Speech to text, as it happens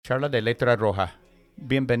Charla de Letra Roja.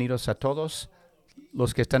 Bienvenidos a todos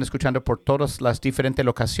los que están escuchando por todas las diferentes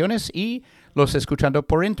locaciones y los escuchando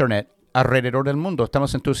por internet alrededor del mundo.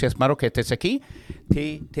 Estamos entusiasmados que estés aquí.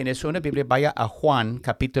 Si tienes una Biblia, vaya a Juan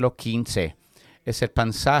capítulo 15. Es el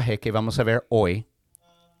pasaje que vamos a ver hoy.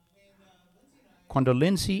 Cuando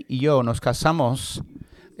Lindsay y yo nos casamos,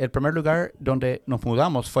 el primer lugar donde nos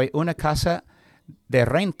mudamos fue una casa de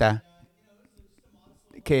renta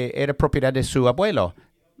que era propiedad de su abuelo,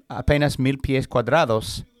 apenas 1,000 pies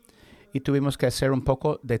cuadrados, y tuvimos que hacer un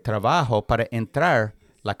poco de trabajo para entrar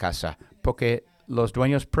la casa, porque los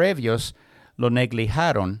dueños previos lo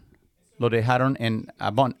neglijaron, lo dejaron en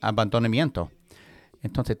abandonamiento.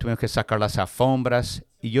 Entonces tuvimos que sacar las alfombras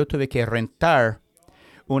y yo tuve que rentar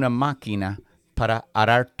una máquina para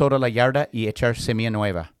arar toda la yarda y echar semilla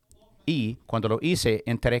nueva. Y cuando lo hice,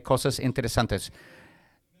 enteré cosas interesantes.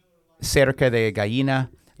 Cerca de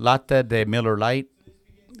gallina, lata de Miller Lite,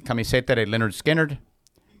 camiseta de Leonard Skinner.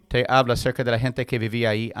 Te habla acerca de la gente que vivía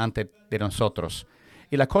ahí antes de nosotros.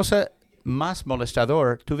 Y la cosa más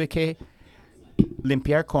molestador, tuve que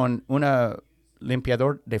limpiar con un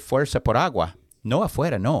limpiador de fuerza por agua. No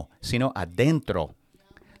afuera, no, sino adentro.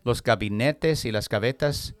 Los gabinetes y las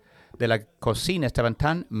gavetas de la cocina estaban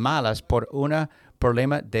tan malas por un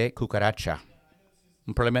problema de cucaracha.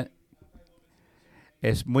 Un problema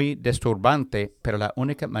es muy disturbante, pero la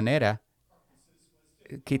única manera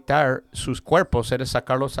de quitar sus cuerpos era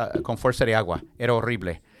sacarlos con fuerza de agua. Era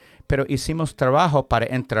horrible. Pero hicimos trabajo para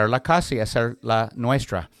entrar a la casa y hacer la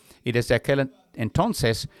nuestra. Y desde aquel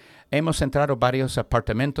entonces hemos entrado varios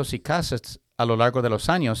apartamentos y casas a lo largo de los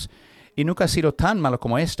años. Y nunca ha sido tan malo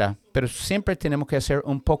como esta, pero siempre tenemos que hacer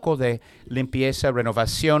un poco de limpieza,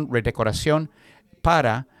 renovación, redecoración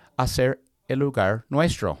para hacer el lugar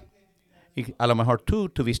nuestro. Y a lo mejor tú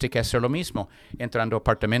tuviste que hacer lo mismo, entrando a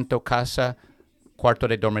apartamento, casa, cuarto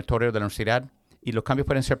de dormitorio de la universidad. Y los cambios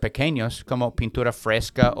pueden ser pequeños, como pintura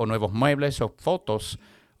fresca o nuevos muebles o fotos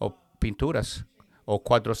o pinturas o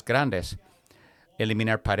cuadros grandes.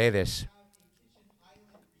 Eliminar paredes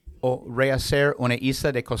o rehacer una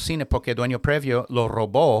isla de cocina porque el dueño previo lo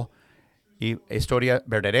robó. Y historia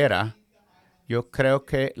verdadera, yo creo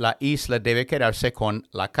que la isla debe quedarse con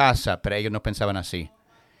la casa, pero ellos no pensaban así.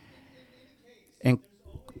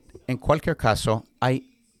 En cualquier caso,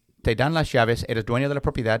 te dan las llaves, eres dueño de la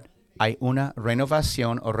propiedad, hay una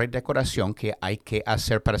renovación o redecoración que hay que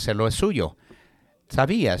hacer para hacerlo suyo.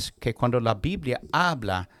 ¿Sabías que cuando la Biblia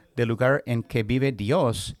habla del lugar en que vive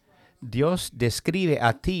Dios, Dios describe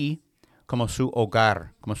a ti como su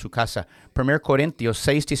hogar, como su casa? 1 Corintios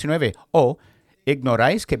 6:19. O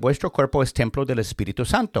ignoráis que vuestro cuerpo es templo del Espíritu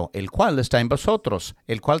Santo, el cual está en vosotros,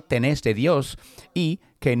 el cual tenéis de Dios, y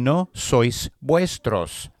que no sois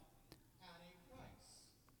vuestros.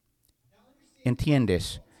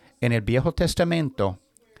 ¿Entiendes? En el Viejo Testamento,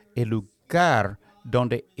 el lugar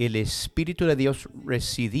donde el Espíritu de Dios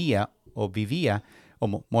residía o vivía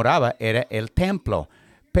o moraba era el templo.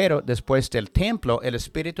 Pero después del templo, el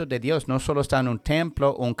Espíritu de Dios no solo está en un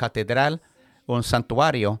templo, un catedral, un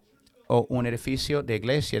santuario o un edificio de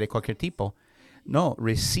iglesia de cualquier tipo. No,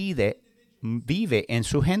 vive en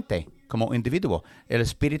su gente como individuo. El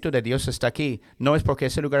Espíritu de Dios está aquí. No es porque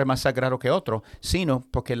ese lugar es más sagrado que otro, sino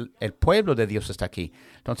porque el pueblo de Dios está aquí.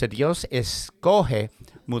 Entonces Dios escoge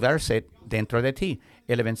mudarse dentro de ti.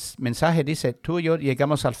 El mensaje dice, tú y yo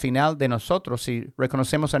llegamos al final de nosotros y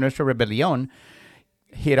reconocemos a nuestra rebelión,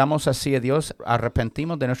 giramos hacia Dios,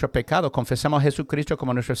 arrepentimos de nuestro pecado, confesamos a Jesucristo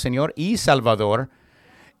como nuestro Señor y Salvador,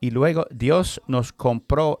 y luego Dios nos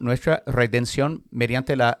compró nuestra redención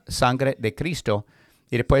mediante la sangre de Cristo.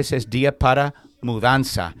 Y después es día para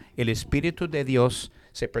mudanza. El Espíritu de Dios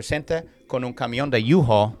se presenta con un camión de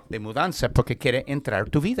U-Haul de mudanza porque quiere entrar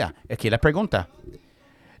tu vida. Aquí la pregunta.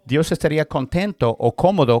 ¿Dios estaría contento o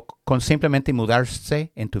cómodo con simplemente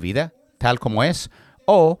mudarse en tu vida tal como es?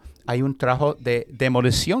 ¿O hay un trabajo de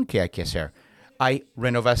demolición que hay que hacer? Hay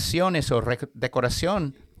renovaciones o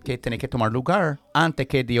decoración que tiene que tomar lugar antes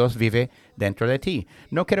que Dios vive dentro de ti.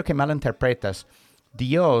 No quiero que malinterpretes.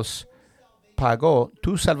 Dios pagó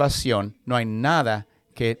tu salvación. No hay nada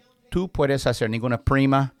que tú puedes hacer, ninguna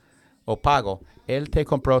prima o pago. Él te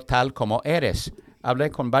compró tal como eres.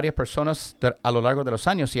 Hablé con varias personas a lo largo de los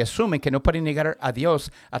años y asumen que no pueden llegar a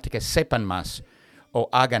Dios hasta que sepan más o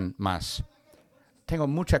hagan más. Tengo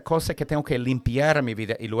muchas cosas que tengo que limpiar en mi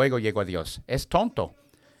vida y luego llego a Dios. Es tonto.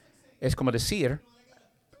 Es como decir,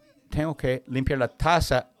 tengo que limpiar la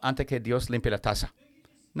taza antes que Dios limpie la taza.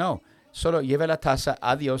 No, solo lleva la taza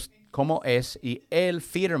a Dios como es y Él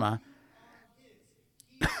firma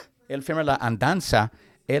la andanza.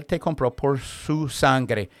 Él te compró por su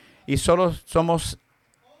sangre y solo somos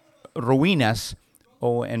ruinas,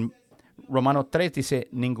 o en Romanos 3 dice,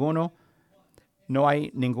 no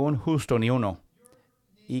hay ningún justo ni uno.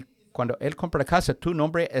 Y cuando Él compra casa, tu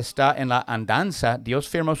nombre está en la andanza, Dios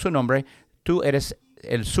firmó su nombre, tú eres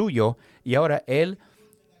el suyo, y ahora Él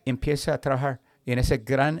empieza a trabajar en ese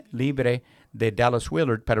gran libre de Dallas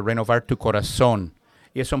Willard para renovar tu corazón.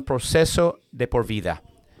 Y es un proceso de por vida.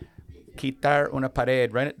 Quitar una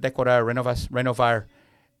pared, decorar, renovar,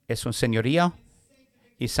 es un señorío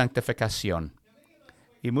y santificación.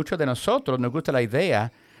 Y muchos de nosotros nos gusta la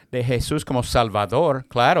idea de Jesús como Salvador.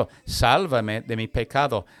 Claro, sálvame de mi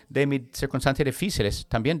pecado, de mis circunstancias difíciles.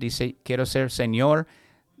 También dice, quiero ser Señor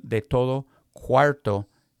de todo cuarto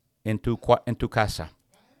en tu casa.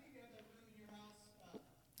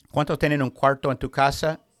 ¿Cuántos tienen un cuarto en tu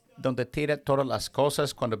casa donde tira todas las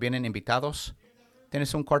cosas cuando vienen invitados?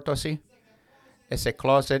 ¿Tienes un cuarto así? Ese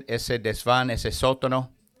closet, ese desván, ese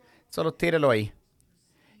sótano. Solo tíralo ahí.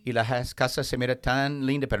 Y la casa se mira tan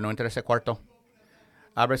linda, pero no entra ese cuarto.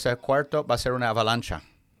 Abre ese cuarto, va a ser una avalancha.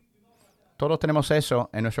 Todos tenemos eso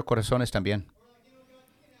en nuestros corazones también.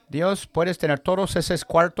 Dios, puedes tener todos esos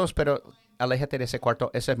cuartos, pero aléjate de ese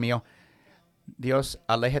cuarto. Ese es mío. Dios,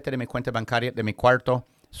 aléjate de mi cuenta bancaria, de mi cuarto.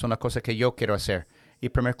 Son las cosas que yo quiero hacer. Y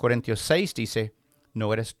 1 Corintios 6 dice,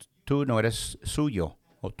 no eres suyo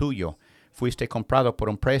o tuyo. Fuiste comprado por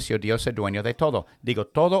un precio. Dios es dueño de todo. Digo,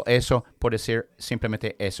 todo eso por decir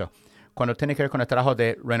simplemente eso. Cuando tiene que ver con el trabajo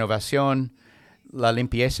de renovación, la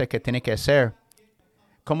limpieza que tiene que hacer,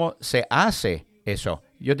 ¿cómo se hace eso?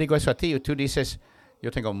 Yo digo eso a ti y tú dices, yo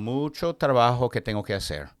tengo mucho trabajo que tengo que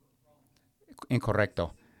hacer.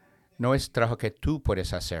 Incorrecto. No es trabajo que tú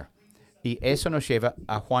puedes hacer. Y eso nos lleva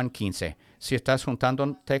a Juan 15. Si estás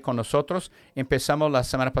juntándote con nosotros, empezamos la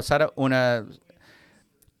semana pasada un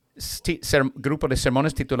grupo de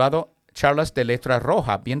sermones titulado Charlas de Letra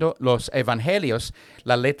Roja, viendo los evangelios.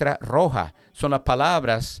 La letra roja son las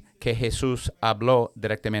palabras que Jesús habló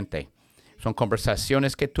directamente. Son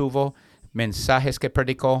conversaciones que tuvo, mensajes que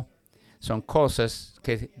predicó, son cosas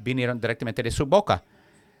que vinieron directamente de su boca.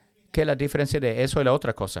 ¿Qué es la diferencia de eso y la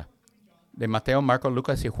otra cosa? De Mateo, Marcos,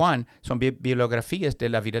 Lucas y Juan son bibliografías de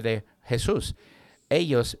la vida de Jesús.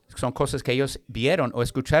 Ellos son cosas que ellos vieron o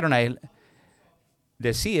escucharon a Él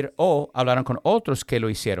decir o hablaron con otros que lo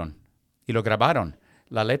hicieron y lo grabaron.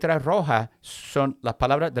 La letra roja son las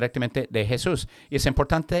palabras directamente de Jesús. Y es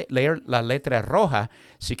importante leer la letra roja.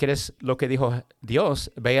 Si quieres lo que dijo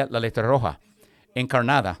Dios, vea la letra roja.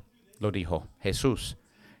 Encarnada, lo dijo Jesús.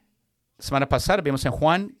 Semana pasada vimos en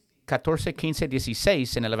Juan 14, 15,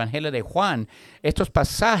 16, en el Evangelio de Juan. Estos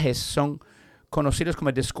pasajes son conocidos como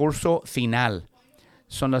el discurso final.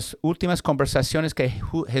 Son las últimas conversaciones que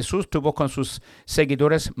Jesús tuvo con sus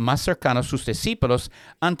seguidores más cercanos, sus discípulos,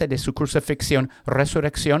 antes de su crucifixión,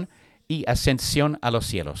 resurrección y ascensión a los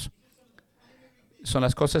cielos. Son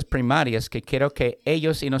las cosas primarias que quiero que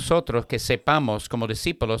ellos y nosotros que sepamos como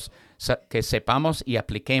discípulos, que sepamos y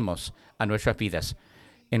apliquemos a nuestras vidas.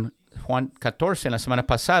 En Juan 14, en la semana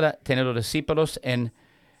pasada, tenemos los discípulos en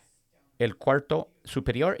el cuarto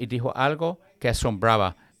superior y dijo algo que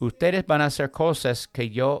asombraba. Ustedes van a hacer cosas que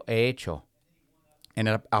yo he hecho. En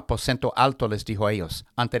el aposento alto les dijo a ellos,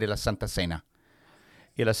 antes de la Santa Cena.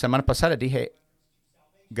 Y la semana pasada dije,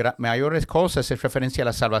 mayores cosas es referencia a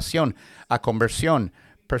la salvación, a conversión,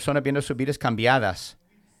 personas viendo sus vidas cambiadas.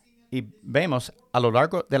 Y vemos a lo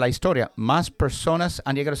largo de la historia, más personas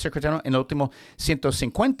han llegado a ser cristianos en los últimos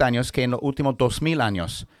 150 años que en los últimos 2000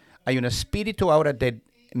 años. Hay un espíritu ahora de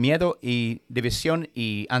miedo y división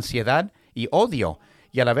y ansiedad y odio.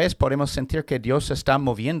 Y a la vez podemos sentir que Dios está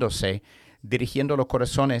moviéndose, dirigiendo los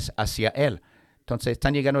corazones hacia Él. Entonces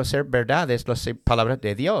están llegando a ser verdades las palabras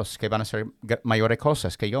de Dios, que van a ser mayores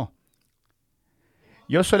cosas que yo.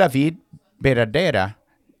 Yo soy la vid verdadera.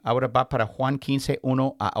 Ahora va para Juan 15,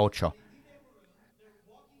 1 a 8.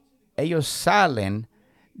 Ellos salen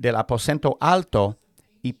del aposento alto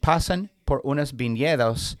y pasan por unos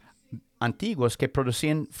viñedos antiguos que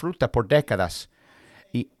producían fruta por décadas.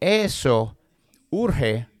 Y eso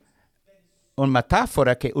urge una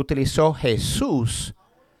metáfora que utilizó Jesús.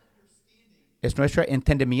 Es nuestro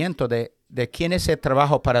entendimiento de quién es el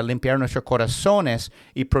trabajo para limpiar nuestros corazones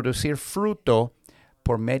y producir fruto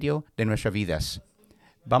por medio de nuestras vidas.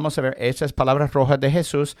 Vamos a ver esas palabras rojas de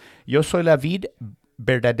Jesús. Yo soy la vid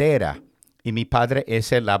verdadera y mi Padre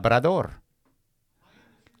es el labrador.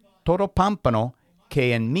 Todo pámpano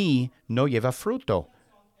que en mí no lleva fruto,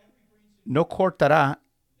 no cortará,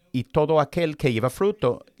 y todo aquel que lleva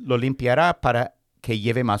fruto lo limpiará para que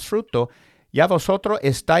lleve más fruto. Ya vosotros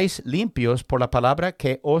estáis limpios por la palabra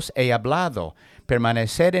que os he hablado.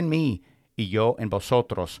 Permaneced en mí y yo en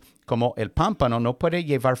vosotros. Como el pámpano no puede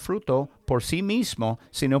llevar fruto por sí mismo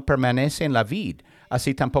si no permanece en la vid,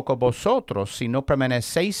 así tampoco vosotros si no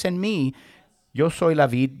permanecéis en mí. Yo soy la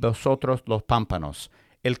vid, vosotros los pámpanos.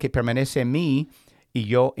 El que permanece en mí y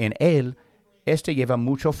yo en él, éste lleva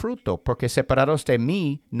mucho fruto, porque separados de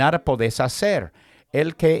mí nada podéis hacer.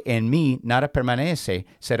 El que en mí nada permanece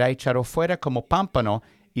será echado fuera como pámpano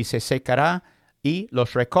y se secará, y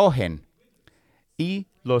los recogen y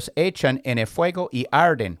los echan en el fuego y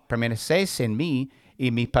arden. Permanecéis en mí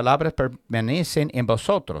y mis palabras permanecen en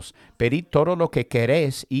vosotros. Pedid todo lo que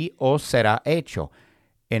queréis y os será hecho.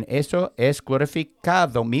 En esto es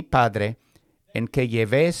glorificado mi Padre, en que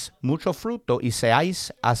llevéis mucho fruto y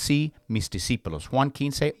seáis así mis discípulos. Juan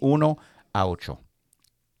 15, 1-8.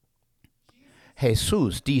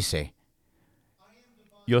 Jesús dice,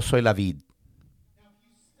 yo soy la vid.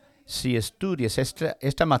 Si estudias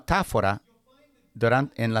esta metáfora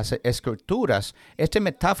en las Escrituras, esta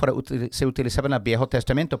metáfora se utilizaba en el Viejo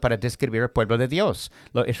Testamento para describir el pueblo de Dios,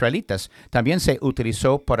 los israelitas. También se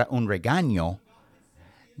utilizó para un regaño.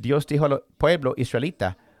 Dios dijo al pueblo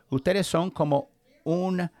israelita, ustedes son como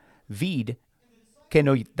un vid que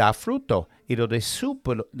no da fruto. Y los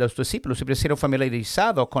discípulos siempre fueron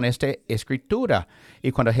familiarizados con esta escritura.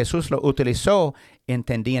 Y cuando Jesús lo utilizó,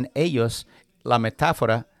 entendían ellos la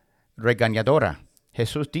metáfora regañadora.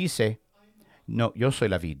 Jesús dice, no, yo soy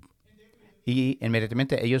la vid. Y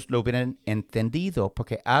inmediatamente ellos lo hubieran entendido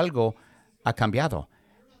porque algo ha cambiado.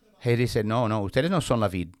 Él dice, no, ustedes no son la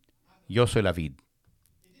vid, yo soy la vid.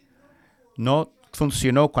 No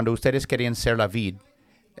funcionó cuando ustedes querían ser la vid.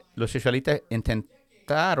 Los israelitas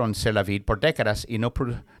intentaron ser la vid por décadas y no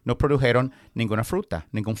produjeron ningún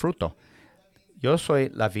fruto. Yo soy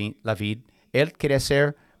la vid. Él quiere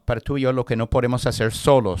hacer para tú y yo lo que no podemos hacer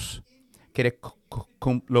solos. Quiere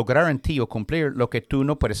lograr en ti o cumplir lo que tú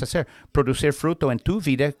no puedes hacer. Producir fruto en tu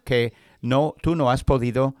vida que tú no has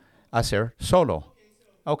podido hacer solo.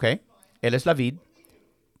 Ok, Él es la vid.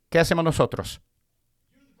 ¿Qué hacemos nosotros?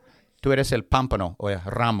 Tú eres el pámpano o el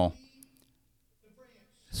ramo.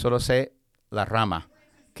 Solo sé la rama.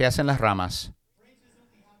 ¿Qué hacen las ramas?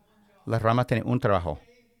 Las ramas tienen un trabajo.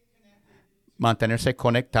 Mantenerse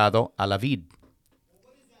conectado a la vid.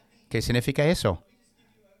 ¿Qué significa eso?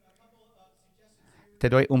 Te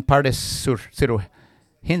doy un par de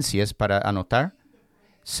sugerencias para anotar.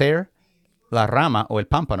 Ser la rama o el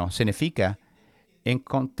pámpano significa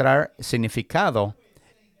encontrar significado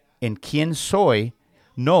en quién soy,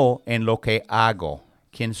 no en lo que hago.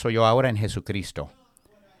 ¿Quién soy yo ahora en Jesucristo?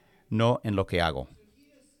 No en lo que hago.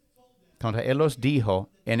 Entonces, Él los dijo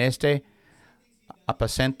en este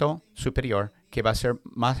aposento superior que va a ser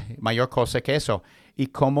mayor cosa que eso. ¿Y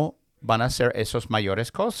cómo van a ser esas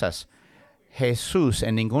mayores cosas? Jesús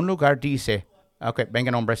en ningún lugar dice, ok,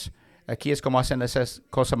 vengan hombres, aquí es como hacen esas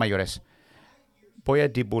cosas mayores. Voy a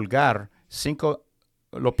divulgar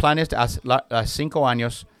los planes de hace 5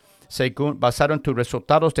 años basado en tus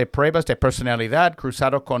resultados de pruebas de personalidad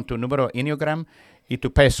cruzado con tu número Enneagram y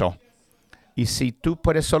tu peso. Y si tú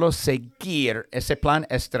puedes solo seguir ese plan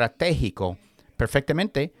estratégico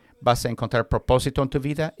perfectamente, vas a encontrar propósito en tu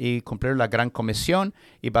vida y cumplir la gran comisión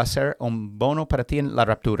y va a ser un bono para ti en la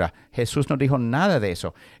raptura. Jesús no dijo nada de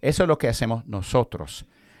eso. Eso es lo que hacemos nosotros.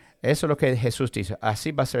 Eso es lo que Jesús dice.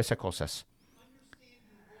 Así va a ser esas cosas.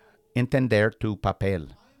 Entender tu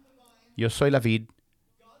papel. Yo soy la vid.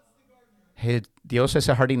 Dios es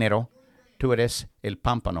el jardinero. Tú eres el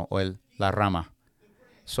pámpano o la rama.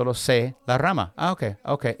 Solo sé la rama.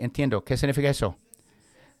 Ok, entiendo. ¿Qué significa eso?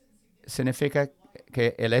 Significa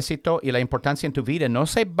que el éxito y la importancia en tu vida no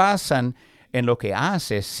se basan en lo que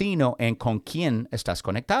haces, sino en con quién estás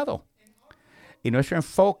conectado. Y nuestro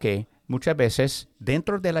enfoque muchas veces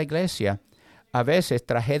dentro de la iglesia, a veces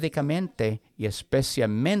tragédicamente y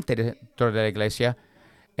especialmente dentro de la iglesia,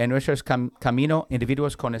 en nuestros caminos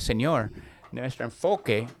individuos con el Señor, nuestro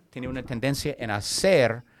enfoque tiene una tendencia en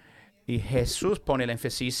hacer y Jesús pone el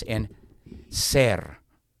énfasis en ser.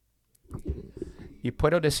 Y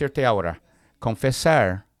puedo decirte ahora,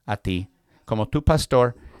 confesar a ti, como tu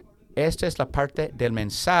pastor, esta es la parte del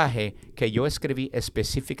mensaje que yo escribí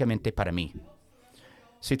específicamente para mí.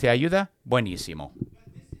 Si te ayuda, buenísimo.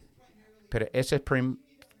 Pero eso es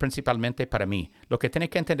principalmente para mí. Lo que tienes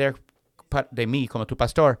que entender de mí como tu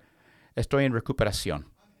pastor, estoy en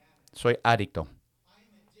recuperación. Soy adicto.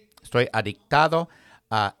 Estoy adictado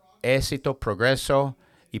a éxito, progreso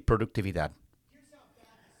y productividad.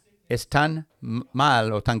 Es tan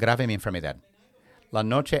mal o tan grave mi enfermedad. La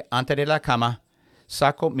noche antes de la cama,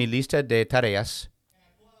 saco mi lista de tareas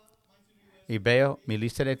y veo mi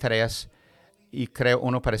lista de tareas y creo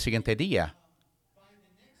uno para el siguiente día.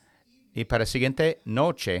 Y para la siguiente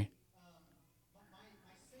noche,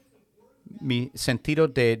 mi sentido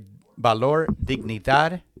de valor,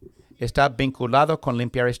 dignidad, está vinculado con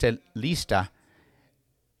limpiar esta lista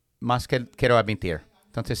más que quiero admitir.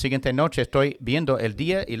 Entonces, siguiente noche estoy viendo el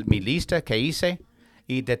día y mi lista que hice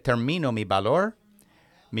y determino mi valor,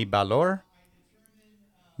 mi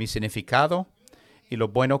significado y lo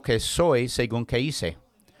bueno que soy según que hice.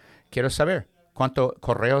 Quiero saber cuántos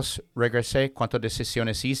correos regresé, cuántas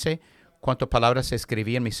decisiones hice, cuántas palabras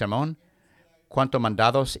escribí en mi sermón, cuántos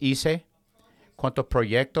mandados hice, cuántos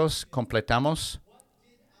proyectos completamos,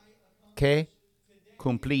 qué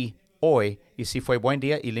cumplí hoy. Y si fue buen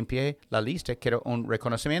día y limpié la lista, quiero un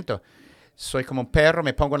reconocimiento. Soy como un perro,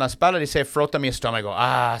 me pongo en la espalda y se frota mi estómago.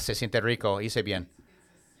 Ah, se siente rico, hice bien.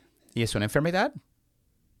 ¿Y es una enfermedad?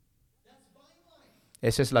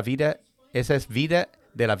 Esa es vida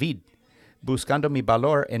de la vid, buscando mi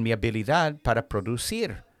valor en mi habilidad para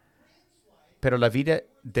producir. Pero la vida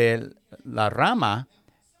de la rama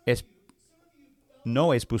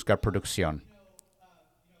no es buscar producción.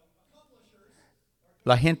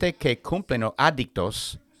 La gente que cumplen o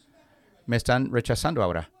adictos me están rechazando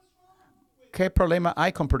ahora. ¿Qué problema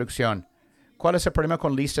hay con producción? ¿Cuál es el problema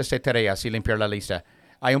con listas de tareas y limpiar la lista?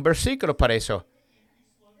 Hay un versículo para eso.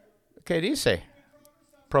 ¿Qué dice?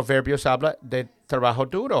 Proverbios habla de trabajo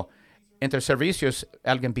duro. Entre servicios,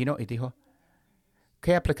 alguien vino y dijo,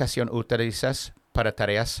 ¿qué aplicación utilizas para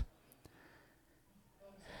tareas?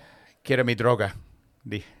 Quiero mi droga.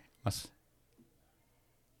 Dije más.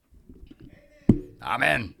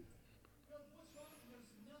 Amén.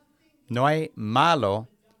 No hay malo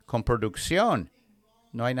con producción.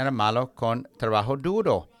 No hay nada malo con trabajo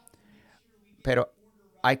duro. Pero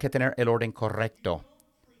hay que tener el orden correcto.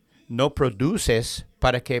 No produces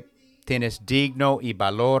para que tienes digno y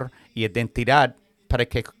valor y identidad para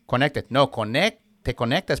que conectes. No, te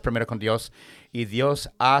conectas primero con Dios y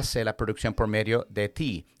Dios hace la producción por medio de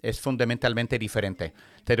ti. Es fundamentalmente diferente.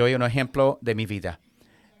 Te doy un ejemplo de mi vida.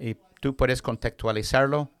 Y tú puedes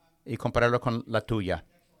contextualizarlo y compararlo con la tuya.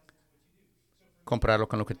 Compararlo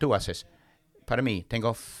con lo que tú haces. Para mí,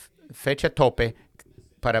 tengo fecha tope.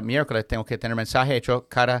 Para miércoles tengo que tener mensaje hecho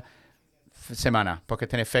cada semana porque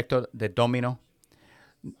tiene efecto de dominó.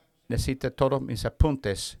 Necesito todos mis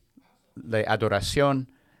apuntes de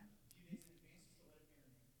adoración.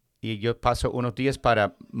 Y yo paso unos días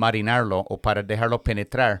para marinarlo o para dejarlo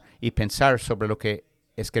penetrar y pensar sobre lo que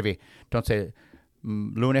escribí. Entonces,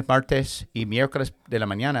 lunes, martes y miércoles de la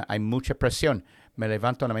mañana hay mucha presión. Me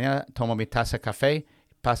levanto en la mañana, tomo mi taza de café,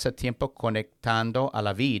 paso tiempo conectando a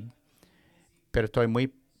la vid, pero estoy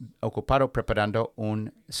muy ocupado preparando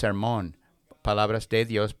un sermón, palabras de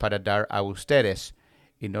Dios para dar a ustedes,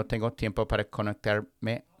 y no tengo tiempo para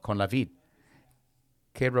conectarme con la vid.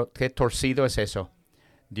 ¿Qué torcido es eso?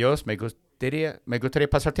 Dios, me gustaría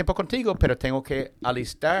pasar tiempo contigo, pero tengo que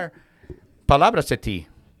alistar palabras de ti.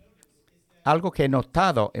 Algo que he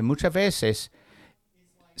notado y muchas veces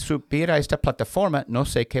subir a esta plataforma, no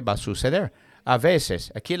sé qué va a suceder. A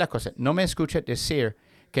veces, aquí la cosa, no me escuche decir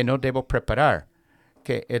que no debo preparar,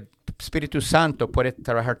 que el Espíritu Santo puede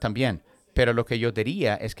trabajar también. Pero lo que yo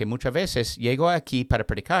diría es que muchas veces llego aquí para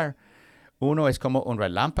predicar. Uno es como un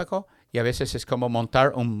relámpago y a veces es como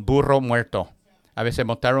montar un burro muerto. A veces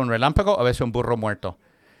montar un relámpago, a veces un burro muerto.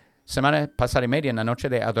 Semana pasada y media, en la noche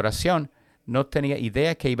de adoración, no tenía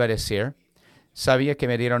idea qué iba a decir. Sabía que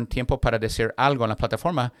me dieron tiempo para decir algo en la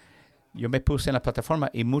plataforma. Yo me puse en la plataforma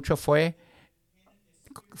y mucho fue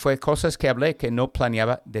cosas que hablé que no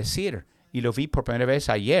planeaba decir. Y lo vi por primera vez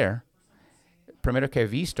ayer. Primero que he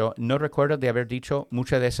visto, no recuerdo de haber dicho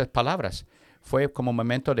muchas de esas palabras. Fue como un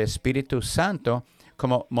momento de Espíritu Santo,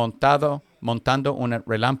 como montando un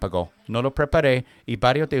relámpago. No lo preparé y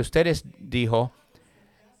varios de ustedes dijo,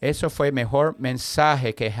 eso fue el mejor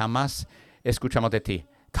mensaje que jamás escuchamos de ti.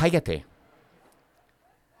 Cállate.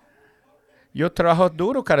 Yo trabajo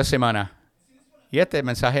duro cada semana. Y este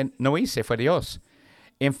mensaje no hice, fue Dios.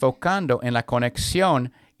 Enfocando en la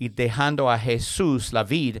conexión y dejando a Jesús, la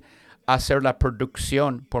vid, hacer la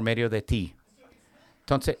producción por medio de ti.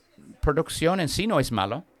 Entonces, producción en sí no es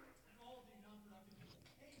malo.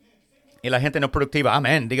 Y la gente no productiva,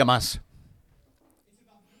 amén, diga más.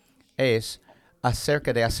 Es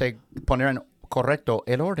acerca de poner en correcto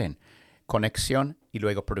el orden. Conexión y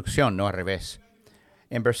luego producción, no al revés.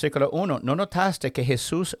 En versículo 1, ¿no notaste que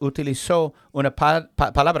Jesús utilizó una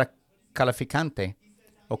palabra calificante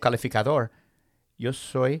o calificador? Yo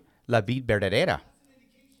soy la vid verdadera.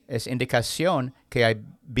 Es indicación que hay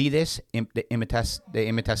vides de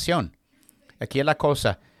imitación. Aquí es la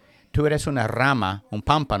cosa. Tú eres una rama, un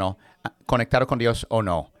pámpano, conectado con Dios o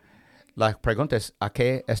no. La pregunta es, ¿a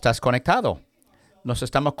qué estás conectado? Nos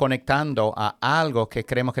estamos conectando a algo que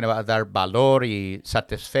creemos que nos va a dar valor y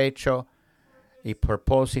satisfecho y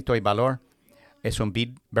propósito y valor. Es un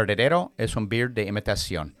vid verdadero, es un vid de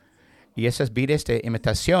imitación. Y esas vides de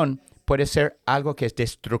imitación puede ser algo que es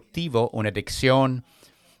destructivo, una adicción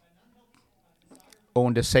o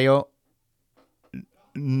un deseo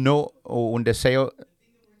o un deseo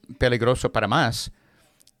peligroso para más.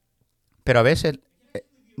 Pero a veces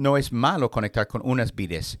no es malo conectar con unas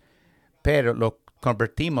vides, pero lo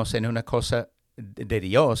convertimos en una cosa de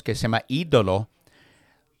Dios que se llama ídolo.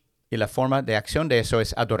 Y la forma de acción de eso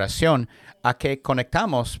es adoración. A que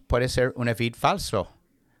conectamos puede ser una vid falso,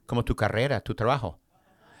 como tu carrera, tu trabajo.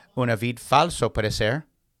 Una vid falso puede ser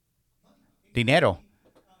dinero,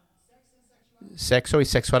 sexo y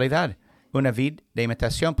sexualidad. Una vid de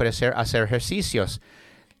imitación puede ser hacer ejercicios.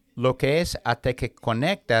 Lo que es hasta que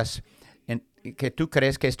conectas, que tú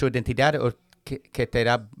crees que es tu identidad o que te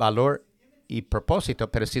da valor y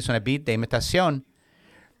propósito, pero si es una vid de imitación,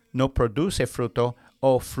 no produce fruto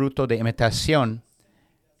o fruto de imitación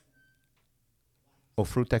o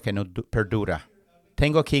fruta que no perdura.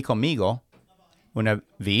 Tengo aquí conmigo una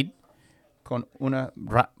vid con una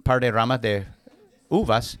par de ramas de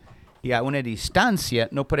uvas y a una distancia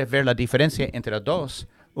no puedes ver la diferencia entre los dos.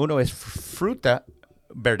 Uno es fruta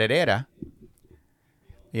verdadera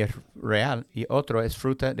y es real y otro es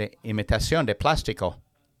fruta de imitación de plástico.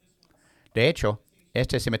 De hecho,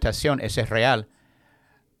 esta es imitación, ese es real.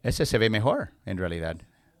 Ese se ve mejor en realidad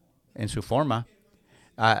en su forma.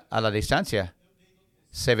 A la distancia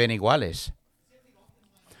se ven iguales.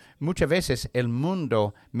 Muchas veces el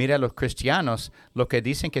mundo mira a los cristianos, lo que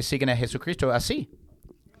dicen que siguen a Jesucristo, así.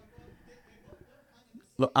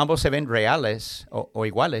 Ambos se ven reales o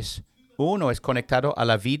iguales. Uno es conectado a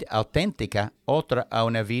la vid auténtica, otro a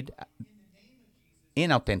una vid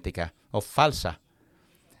inauténtica o falsa.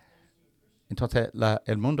 Entonces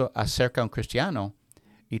el mundo acerca a un cristiano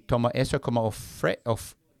y toma eso como,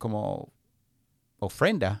 como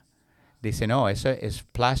ofrenda. Dice, no, eso es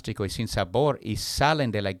plástico y sin sabor y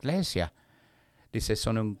salen de la iglesia. Dice,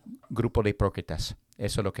 son un grupo de hipócritas.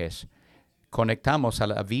 Eso es lo que es. Conectamos a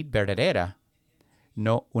la vid verdadera,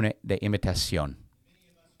 no una de imitación.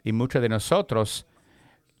 Y muchos de nosotros,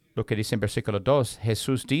 lo que dice en versículo 2,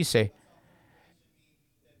 Jesús dice,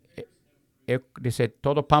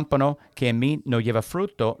 todo pámpano que en mí no lleva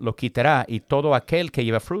fruto, lo quitará, y todo aquel que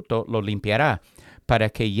lleva fruto, lo limpiará, para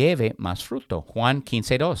que lleve más fruto. Juan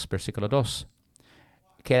 15:2, versículo 2.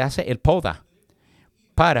 Que hace el poda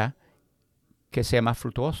para que sea más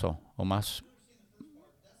frutuoso o más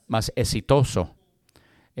exitoso.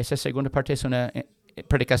 Esa segunda parte es una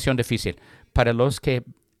predicación difícil. Para los que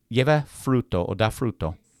lleva fruto o da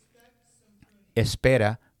fruto,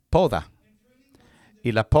 espera poda.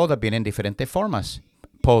 Y la poda viene en diferentes formas.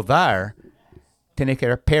 Podar tiene que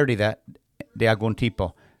haber pérdida de algún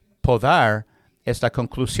tipo. Podar es la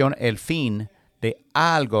conclusión, el fin de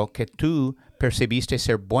algo que tú percibiste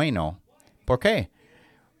ser bueno. ¿Por qué?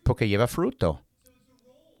 Porque lleva fruto.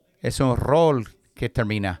 Es un rol que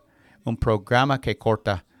termina, un programa que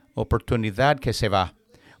corta, oportunidad que se va,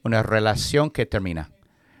 una relación que termina.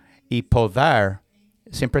 Y podar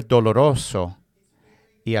siempre es doloroso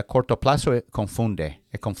y a corto plazo confunde,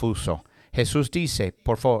 es confuso. Jesús dice,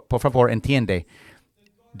 por favor, entiende,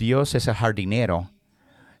 Dios es el jardinero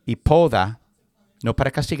y poda no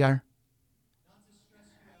para castigar,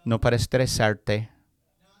 no para estresarte.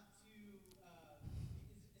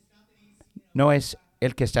 No es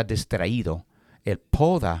el que está distraído. Él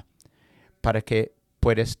poda para que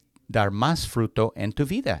puedas dar más fruto en tu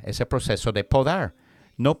vida. Ese proceso de podar.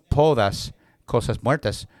 No podas cosas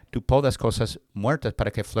muertas. Tú podas cosas muertas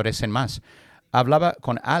para que florecen más. Hablaba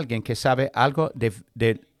con alguien que sabe algo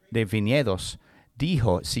de viñedos.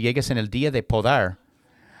 Dijo, si llegas en el día de podar,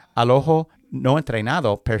 al ojo no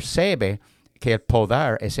entrenado percibe que el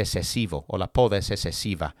podar es excesivo o la poda es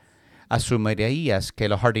excesiva. Asumirías que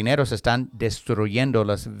los jardineros están destruyendo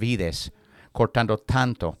las vides, cortando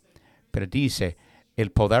tanto. Pero dice,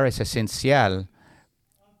 el podar es esencial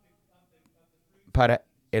para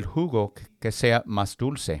el jugo que sea más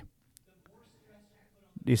dulce.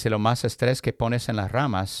 Dice, lo más estrés que pones en las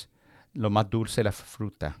ramas, lo más dulce la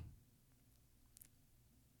fruta.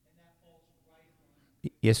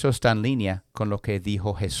 Y eso está en línea con lo que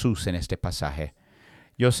dijo Jesús en este pasaje.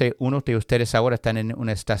 Yo sé, uno de ustedes ahora están en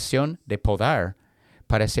una estación de podar.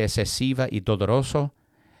 Parece excesiva y doloroso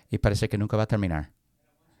y parece que nunca va a terminar.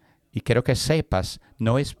 Y quiero que sepas,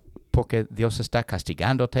 no es porque Dios está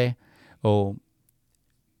castigándote o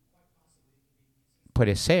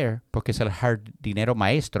Puede ser porque es el jardinero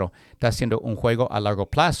maestro. Está haciendo un juego a largo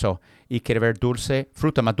plazo y quiere ver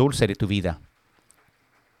fruta más dulce de tu vida.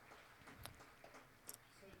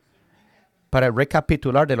 Para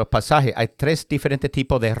recapitular de los pasajes, hay 3 diferentes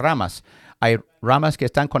tipos de ramas. Hay ramas que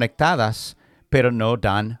están conectadas, pero no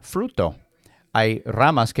dan fruto. Hay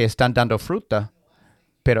ramas que están dando fruta,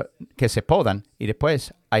 pero que se podan. Y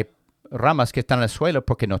después hay ramas que están en el suelo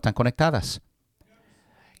porque no están conectadas.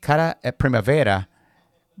 Cada primavera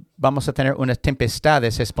vamos a tener unas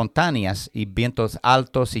tempestades espontáneas y vientos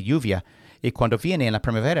altos y lluvia. Y cuando viene en la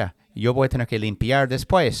primavera, yo voy a tener que limpiar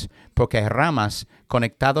después, porque hay ramas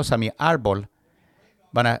conectadas a mi árbol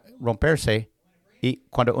van a romperse. Y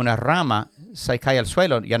cuando una rama se cae al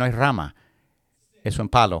suelo, ya no hay rama, es un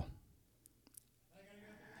palo.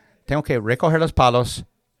 Tengo que recoger los palos.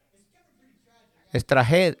 Es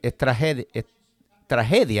tragedia,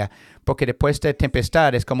 porque después de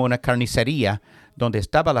tempestad es como una carnicería donde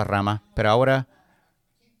estaba la rama, pero ahora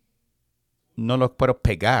no lo puedo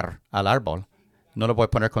pegar al árbol. No lo voy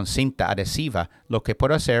a poner con cinta adhesiva. Lo que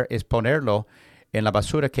puedo hacer es ponerlo en la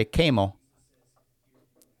basura que quemo.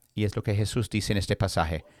 Y es lo que Jesús dice en este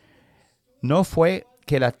pasaje. No fue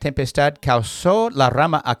que la tempestad causó la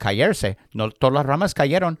rama a caerse. No todas las ramas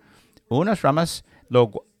cayeron. Unas ramas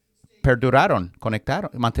perduraron,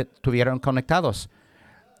 mantuvieron conectados.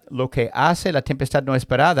 Lo que hace la tempestad no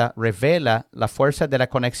esperada revela la fuerza de la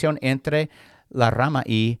conexión entre la rama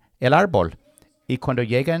y el árbol. Y cuando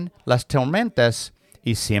llegan las tormentas,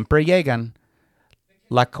 y siempre llegan,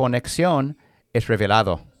 la conexión es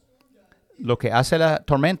revelado. Lo que hace la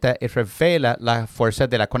tormenta es revela la fuerza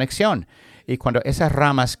de la conexión. Y cuando esas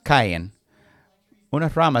ramas caen,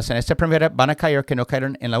 unas ramas en esta primavera van a caer que no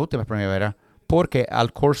cayeron en la última primavera, porque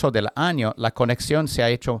al curso del año la conexión se ha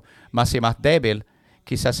hecho más y más débil.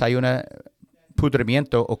 Quizás hay un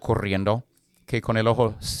pudrimiento ocurriendo que con el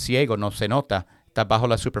ojo ciego no se nota, está bajo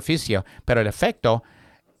la superficie, pero el efecto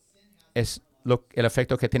es el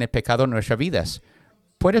efecto que tiene el pecado en nuestras vidas.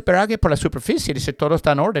 Puedes ver a alguien por la superficie y dice todo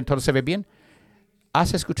está en orden, todo se ve bien.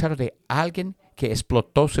 ¿Has escuchado de alguien que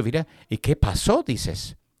explotó su vida? ¿Y qué pasó?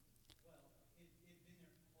 Dices.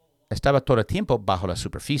 Estaba todo el tiempo bajo la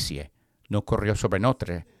superficie. No ocurrió sobre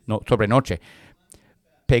noche.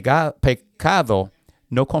 Pecado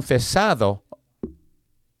no confesado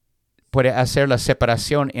puede hacer la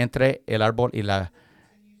separación entre el árbol y la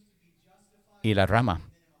rama.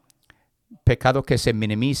 Pecado que se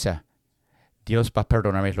minimiza. Dios va a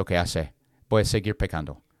perdonarme lo que hace. Voy a seguir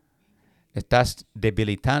pecando. Estás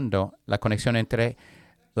debilitando la conexión entre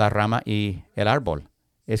la rama y el árbol.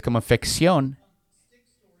 Es como infección.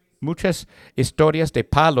 Muchas historias de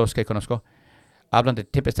palos que conozco hablan de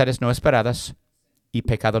tempestades no esperadas y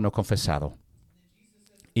pecado no confesado.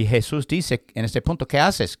 Y Jesús dice en este punto, ¿qué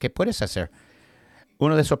haces? ¿Qué puedes hacer?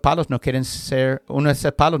 Uno de esos palos no quieren ser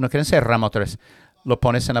rama otra vez. Lo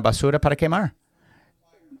pones en la basura para quemar.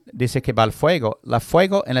 Dice que va al fuego. El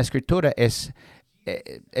fuego en la Escritura es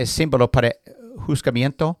símbolo para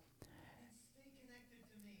juzgamiento.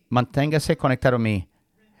 Manténgase conectado a mí.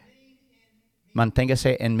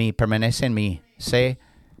 Manténgase en mí, permanece en mí. Sé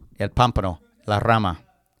el pámpano, la rama.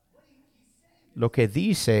 Lo que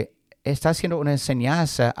dice, está haciendo una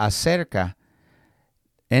enseñanza acerca,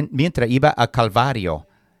 mientras iba al Calvario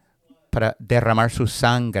para derramar su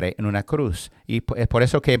sangre en una cruz. Y es por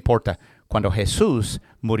eso que importa. Cuando Jesús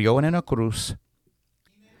murió en una cruz,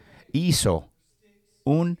 hizo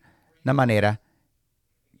una manera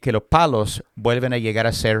que los palos vuelven a llegar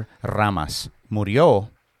a ser ramas.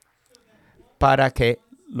 Murió para que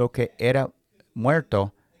lo que era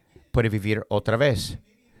muerto puede vivir otra vez.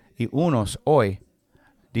 Y unos hoy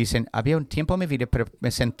dicen, había un tiempo en mi vida, pero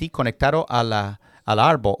me sentí conectado al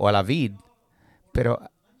árbol o a la vid, pero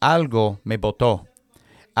algo me botó.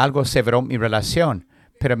 Algo severó mi relación,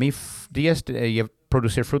 pero mis días de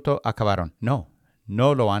producir fruto acabaron. No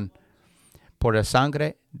lo han. Por la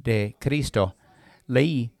sangre de Cristo,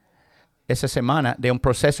 leí esa semana de un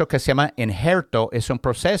proceso que se llama injerto. Es un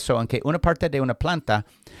proceso en que una parte de una planta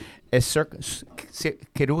es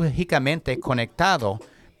quirúrgicamente conectado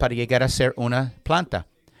para llegar a ser una planta.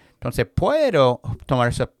 Entonces, puedo tomar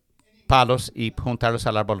esos palos y juntarlos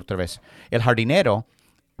al árbol otra vez. El jardinero,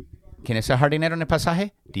 ¿quién es el jardinero en el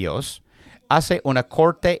pasaje? Dios. Hace una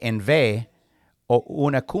corte en V o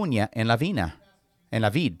una cuña en la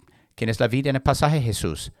vid. ¿Quién es la vid en el pasaje?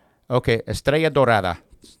 Jesús. Ok, estrella dorada.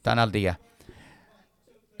 Están al día.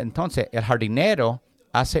 Entonces, el jardinero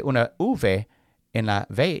hace una V en la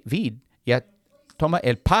vid y toma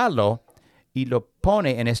el palo y lo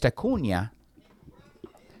pone en esta cuña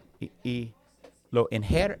y lo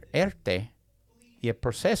injerte y el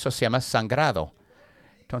proceso se llama sangrado.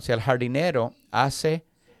 Entonces el jardinero hace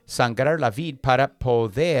sangrar la vid para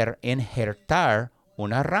poder injertar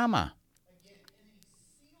una rama.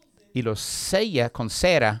 Y lo sella con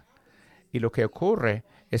cera. Y lo que ocurre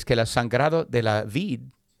es que el sangrado de la vid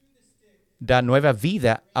da nueva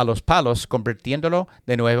vida a los palos, convirtiéndolo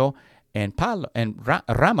de nuevo en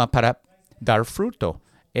rama para dar fruto.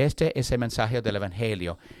 Este es el mensaje del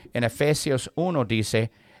Evangelio. En Efesios 1 dice,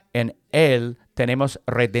 en Él tenemos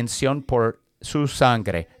redención por su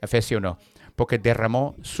sangre. Efesios 1. Porque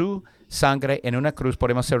derramó su sangre en una cruz,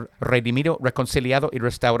 podemos ser redimidos, reconciliados y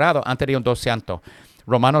restaurados ante Dios Dios Santo.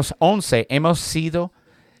 Romanos 11, hemos sido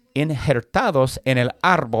injertados en el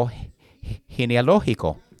árbol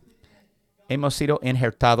genealógico. Hemos sido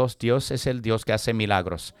injertados. Dios es el Dios que hace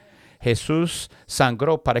milagros. Jesús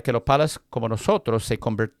sangró para que los palos como nosotros se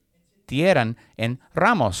convirtieran en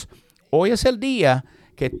ramos. Hoy es el día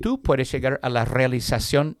que tú puedes llegar a la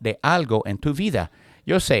realización de algo en tu vida.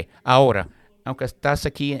 Yo sé, ahora, aunque estás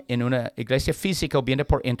aquí en una iglesia física o viendo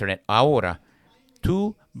por internet, ahora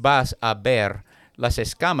tú vas a ver las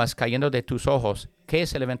escamas cayendo de tus ojos. ¿Qué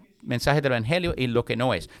es el mensaje del Evangelio y lo que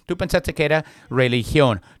no es? Tú pensaste que era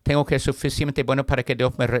religión. Tengo que ser suficientemente bueno para que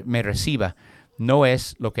Dios me reciba. No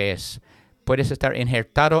es lo que es. Puedes estar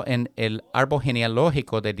injertado en el árbol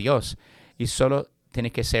genealógico de Dios y solo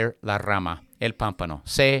tiene que ser la rama, el pámpano.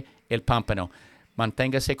 Sé el pámpano.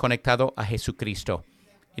 Manténgase conectado a Jesucristo.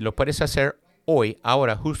 Y lo puedes hacer hoy,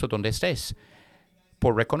 ahora, justo donde estés,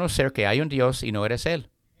 por reconocer que hay un Dios y no eres Él.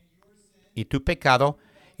 Y tu pecado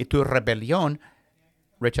y tu rebelión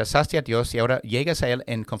rechazaste a Dios y ahora llegas a Él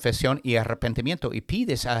en confesión y arrepentimiento y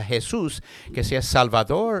pides a Jesús que sea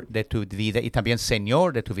Salvador de tu vida y también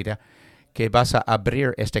Señor de tu vida, que vas a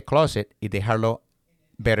abrir este closet y dejarlo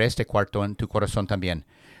ver este cuarto en tu corazón también.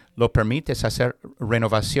 Lo permites hacer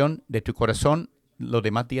renovación de tu corazón los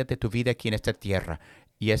demás días de tu vida aquí en esta tierra.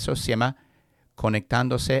 Y eso se llama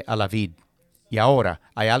conectándose a la vid. Y ahora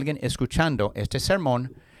hay alguien escuchando este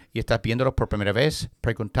sermón y estás viéndolo por primera vez,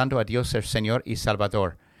 preguntando a Dios el Señor y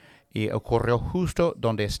Salvador. Y ocurrió justo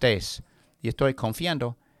donde estés. Y estoy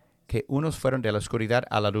confiando que unos fueron de la oscuridad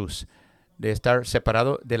a la luz, de estar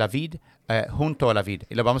separado de la vid, junto a la vid.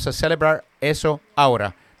 Y lo vamos a celebrar eso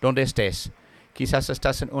ahora, donde estés. Quizás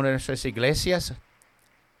estás en una de nuestras iglesias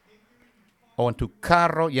o en tu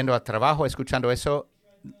carro yendo a trabajo, escuchando eso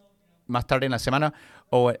más tarde en la semana,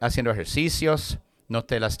 o haciendo ejercicios. No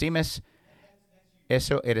te lastimes.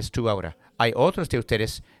 Eso eres tú ahora. Hay otros de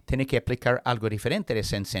ustedes que tienen que aplicar algo diferente de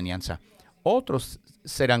esa enseñanza. Otros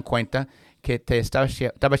se dan cuenta que te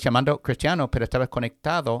estabas llamando cristiano, pero estabas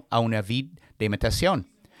conectado a una vid de imitación.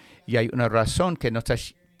 Y hay una razón que no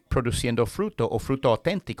estás produciendo fruto o fruto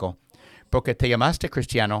auténtico, porque te llamaste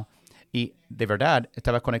cristiano y de verdad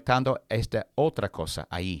estabas conectando a esta otra cosa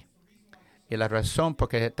ahí. Y la razón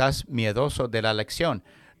porque estás miedoso de la elección,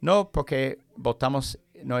 no porque votamos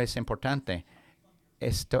no es importante.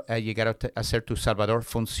 Esto ha llegado a ser tu Salvador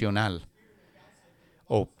funcional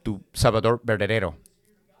o tu Salvador verdadero.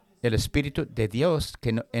 El Espíritu de Dios,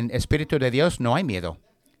 en el Espíritu de Dios no hay miedo.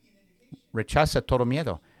 Rechaza todo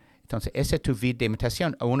miedo. Entonces, esa es tu vida de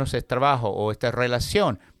imitación. A unos es trabajo o esta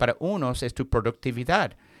relación. Para unos es tu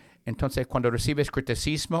productividad. Entonces, cuando recibes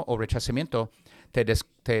criticismo o rechazamiento,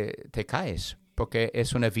 te caes porque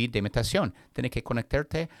es una vida de imitación. Tienes que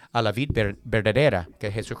conectarte a la vida verdadera, que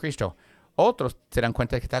es Jesucristo. Otros se dan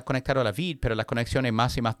cuenta que está conectado a la vid, pero la conexión es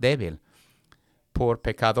más y más débil por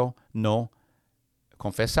pecado no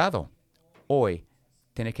confesado. Hoy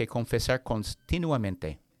tiene que confesar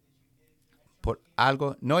continuamente por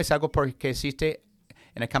algo. No es algo porque existe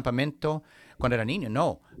en el campamento cuando era niño.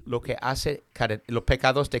 No, lo que hace los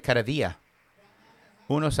pecados de cada día.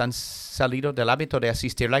 Unos han salido del hábito de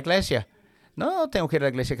asistir a la iglesia. No tengo que ir a la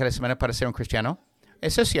iglesia cada semana para ser un cristiano.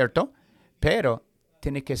 Eso es cierto, pero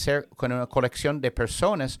tiene que ser con una colección de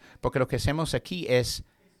personas, porque lo que hacemos aquí es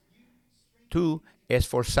tú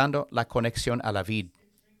esforzando la conexión a la vid,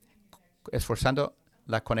 esforzando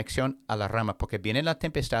la conexión a la rama, porque vienen las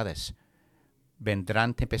tempestades,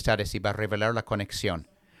 vendrán tempestades y va a revelar la conexión.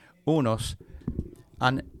 Unos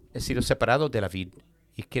han sido separados de la vid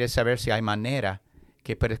y quieres saber si hay manera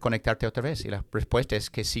que puedes conectarte otra vez. Y la respuesta es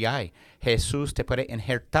que sí hay. Jesús te puede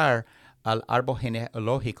injertar al árbol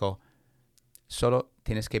genealógico. Solo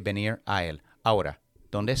tienes que venir a Él. Ahora,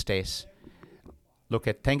 donde estés, lo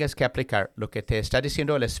que tengas que aplicar, lo que te está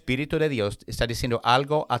diciendo el Espíritu de Dios, está diciendo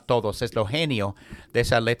algo a todos. Es lo genio de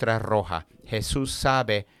esa letra roja. Jesús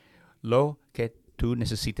sabe lo que tú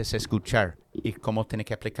necesitas escuchar y cómo tienes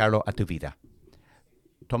que aplicarlo a tu vida.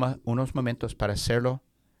 Toma unos momentos para hacerlo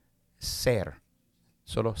ser.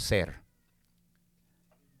 Solo ser.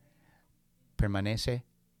 Permanece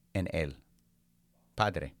en Él.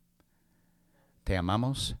 Padre, te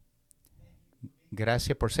amamos.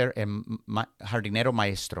 Gracias por ser el jardinero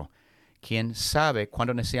maestro, quien sabe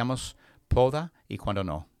cuándo necesitamos poda y cuándo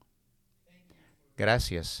no.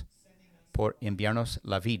 Gracias por enviarnos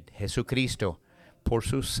la vid, Jesucristo, por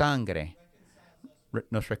su sangre,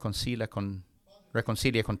 nos reconcilia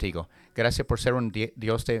contigo. Gracias por ser un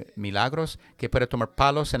Dios de milagros que puede tomar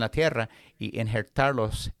palos en la tierra y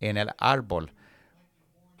injertarlos en el árbol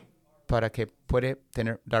para que pueda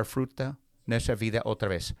dar fruta nuestra vida otra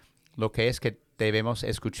vez. Lo que es que debemos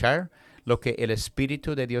escuchar, lo que el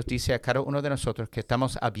Espíritu de Dios dice a cada uno de nosotros, que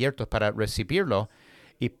estamos abiertos para recibirlo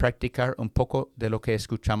y practicar un poco de lo que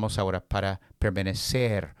escuchamos ahora para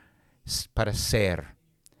permanecer, para ser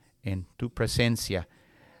en tu presencia.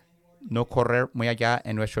 No correr muy allá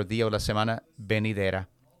en nuestro día o la semana venidera.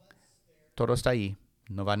 Todo está ahí,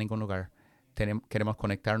 no va a ningún lugar. Queremos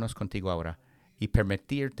conectarnos contigo ahora y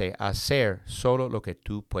permitirte hacer solo lo que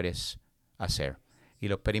tú puedes hacer. Y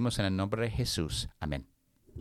lo pedimos en el nombre de Jesús. Amén.